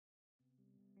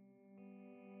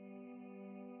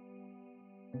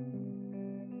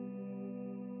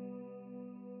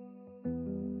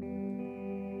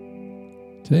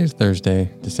Today is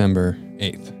Thursday, December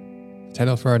 8th. The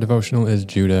title for our devotional is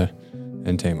Judah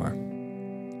and Tamar.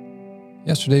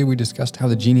 Yesterday we discussed how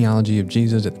the genealogy of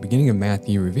Jesus at the beginning of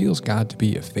Matthew reveals God to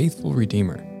be a faithful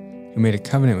Redeemer who made a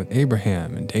covenant with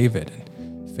Abraham and David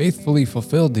and faithfully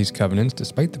fulfilled these covenants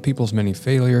despite the people's many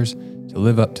failures to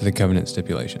live up to the covenant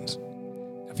stipulations.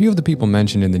 A few of the people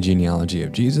mentioned in the genealogy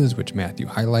of Jesus, which Matthew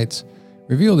highlights,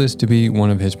 reveal this to be one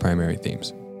of his primary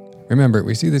themes. Remember,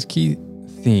 we see this key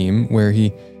theme where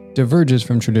he diverges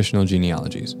from traditional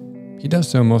genealogies. He does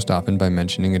so most often by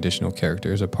mentioning additional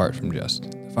characters apart from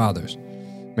just the fathers.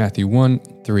 Matthew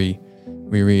 1:3,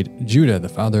 we read, Judah, the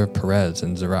father of Perez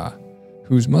and Zerah,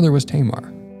 whose mother was Tamar.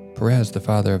 Perez, the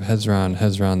father of Hezron,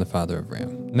 Hezron, the father of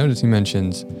Ram. Notice he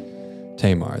mentions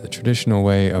Tamar. The traditional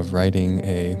way of writing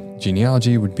a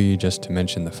genealogy would be just to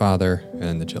mention the father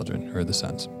and the children, or the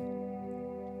sons.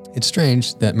 It's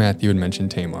strange that Matthew would mention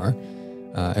Tamar,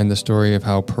 and the story of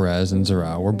how Perez and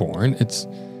Zerah were born. It's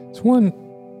one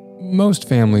most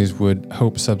families would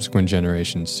hope subsequent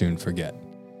generations soon forget.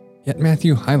 Yet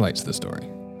Matthew highlights the story,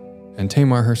 and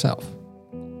Tamar herself.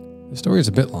 The story is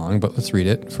a bit long, but let's read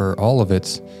it for all of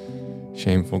its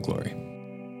shameful glory.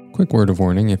 Quick word of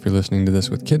warning, if you're listening to this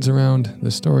with kids around, the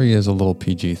story is a little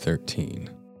PG-13.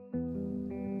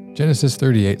 Genesis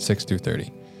 38,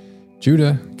 6-30.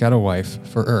 Judah got a wife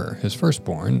for his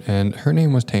firstborn, and her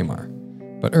name was Tamar.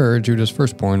 But Judah's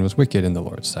firstborn, was wicked in the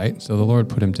Lord's sight, so the Lord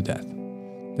put him to death.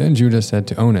 Then Judah said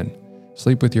to Onan,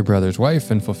 sleep with your brother's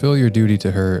wife and fulfill your duty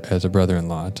to her as a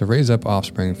brother-in-law to raise up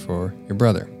offspring for your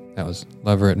brother. That was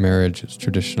levirate marriage. It's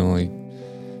traditionally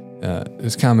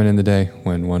is common in the day.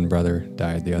 When one brother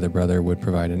died, the other brother would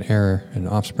provide an heir and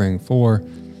offspring for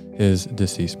his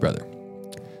deceased brother.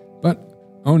 But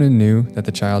Onan knew that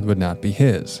the child would not be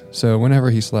his, so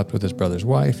whenever he slept with his brother's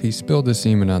wife, he spilled his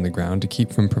semen on the ground to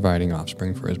keep from providing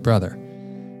offspring for his brother.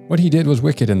 What he did was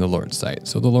wicked in the Lord's sight,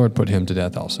 so the Lord put him to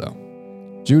death also.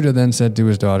 Judah then said to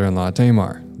his daughter-in-law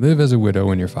Tamar, live as a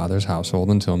widow in your father's household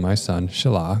until my son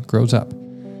Shelah grows up.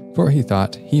 For he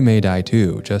thought he may die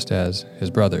too, just as his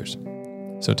brothers.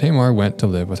 So Tamar went to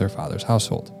live with her father's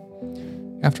household.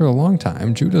 After a long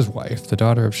time, Judah's wife, the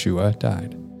daughter of Shua,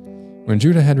 died. When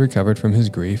Judah had recovered from his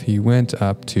grief, he went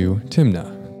up to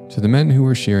Timnah, to the men who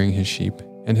were shearing his sheep,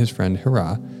 and his friend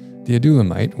Hirah, the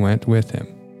Adullamite, went with him.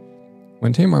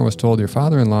 When Tamar was told, your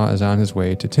father-in-law is on his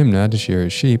way to Timnah to shear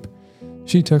his sheep,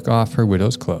 she took off her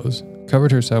widow's clothes,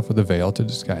 covered herself with a veil to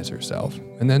disguise herself,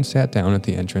 and then sat down at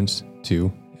the entrance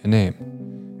to Enaim,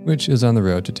 which is on the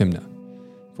road to Timnah.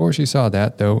 For she saw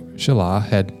that, though Shelah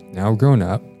had now grown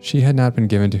up, she had not been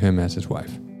given to him as his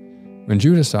wife. When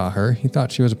Judah saw her, he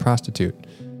thought she was a prostitute,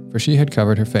 for she had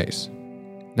covered her face.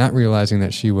 Not realizing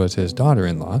that she was his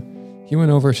daughter-in-law, he went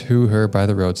over to her by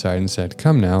the roadside and said,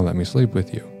 come now, let me sleep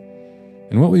with you.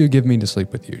 And what will you give me to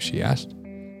sleep with you? She asked.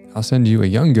 I'll send you a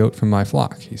young goat from my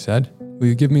flock, he said. Will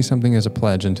you give me something as a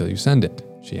pledge until you send it?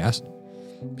 She asked.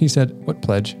 He said, what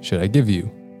pledge should I give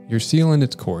you? Your seal and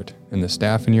its cord, and the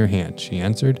staff in your hand, she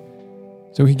answered.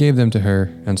 So he gave them to her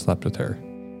and slept with her,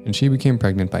 and she became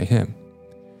pregnant by him.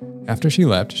 After she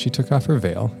left, she took off her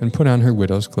veil and put on her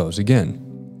widow's clothes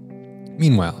again.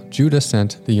 Meanwhile, Judah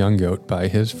sent the young goat by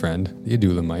his friend, the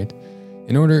Adullamite,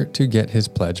 in order to get his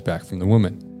pledge back from the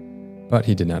woman. But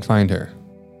he did not find her.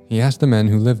 He asked the men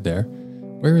who lived there,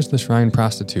 where is the shrine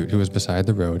prostitute who was beside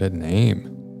the road at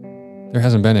Naim? There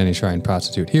hasn't been any shrine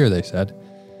prostitute here, they said.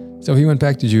 So he went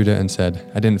back to Judah and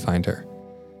said, I didn't find her.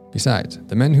 Besides,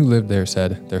 the men who lived there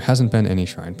said, there hasn't been any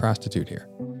shrine prostitute here.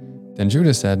 Then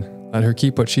Judah said, let her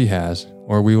keep what she has,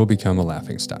 or we will become a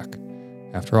laughingstock.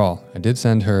 After all, I did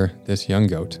send her this young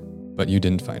goat, but you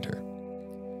didn't find her.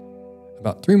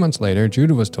 About 3 months later,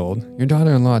 Judah was told, your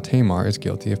daughter-in-law Tamar is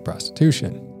guilty of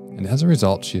prostitution, and as a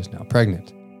result, she is now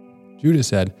pregnant. Judah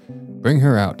said, bring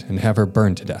her out and have her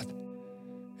burned to death.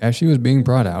 As she was being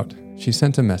brought out, she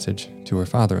sent a message to her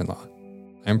father-in-law.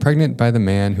 I am pregnant by the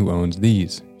man who owns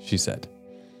these, she said.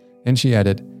 And she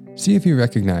added, see if you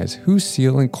recognize whose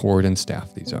seal and cord and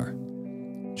staff these are.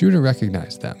 Judah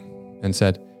recognized them and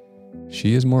said,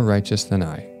 she is more righteous than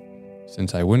I,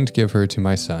 since I wouldn't give her to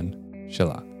my son,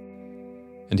 Shelah.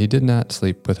 And he did not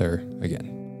sleep with her again.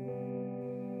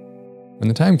 When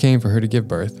the time came for her to give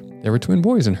birth, there were twin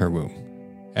boys in her womb.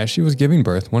 As she was giving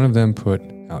birth, one of them put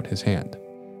out his hand.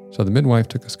 So the midwife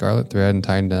took a scarlet thread and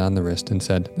tied it on the wrist and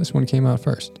said, this one came out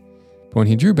first. But when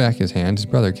he drew back his hand, his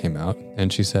brother came out,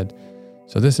 and she said,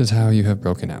 so this is how you have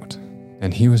broken out.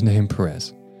 And he was named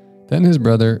Perez. Then his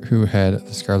brother, who had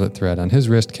the scarlet thread on his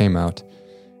wrist, came out,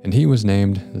 and he was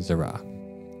named Zerah.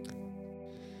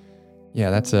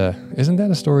 Yeah, isn't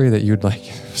that a story that you'd like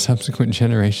subsequent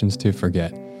generations to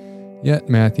forget? Yet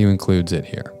Matthew includes it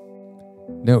here.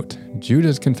 Note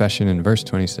Judah's confession in verse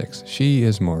 26, "She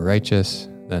is more righteous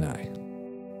than I."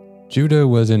 Judah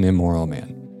was an immoral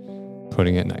man,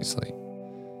 putting it nicely.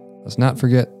 Let's not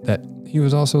forget that he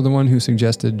was also the one who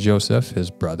suggested Joseph, his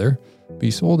brother,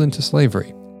 be sold into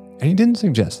slavery. And he didn't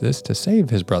suggest this to save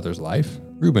his brother's life.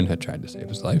 Reuben had tried to save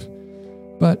his life,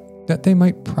 but that they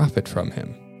might profit from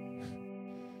him.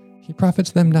 He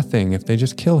profits them nothing if they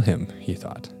just kill him, he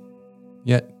thought.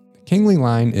 Yet the kingly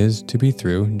line is to be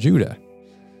through Judah.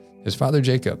 His father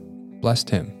Jacob blessed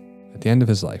him at the end of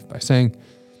his life by saying,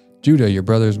 "Judah, your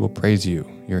brothers will praise you.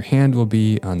 Your hand will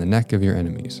be on the neck of your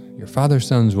enemies. Your father's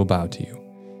sons will bow to you.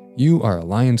 You are a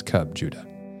lion's cub, Judah.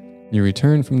 You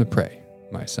return from the prey,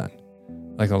 my son.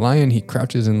 Like a lion, he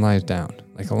crouches and lies down,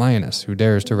 like a lioness who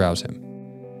dares to rouse him.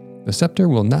 The scepter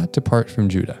will not depart from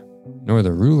Judah, nor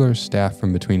the ruler's staff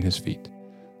from between his feet,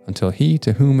 until he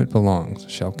to whom it belongs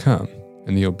shall come,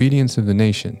 and the obedience of the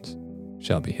nations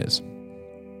shall be his."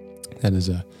 That is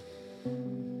a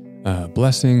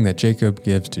blessing that Jacob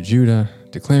gives to Judah,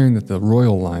 declaring that the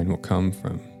royal line will come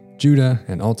from Judah,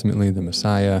 and ultimately the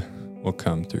Messiah will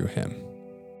come through him.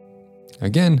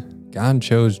 Again, God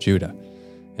chose Judah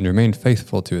and remained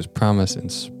faithful to his promise in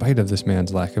spite of this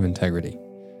man's lack of integrity.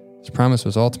 His promise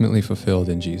was ultimately fulfilled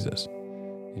in Jesus.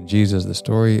 In Jesus, the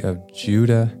story of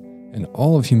Judah and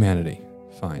all of humanity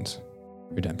finds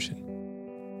redemption.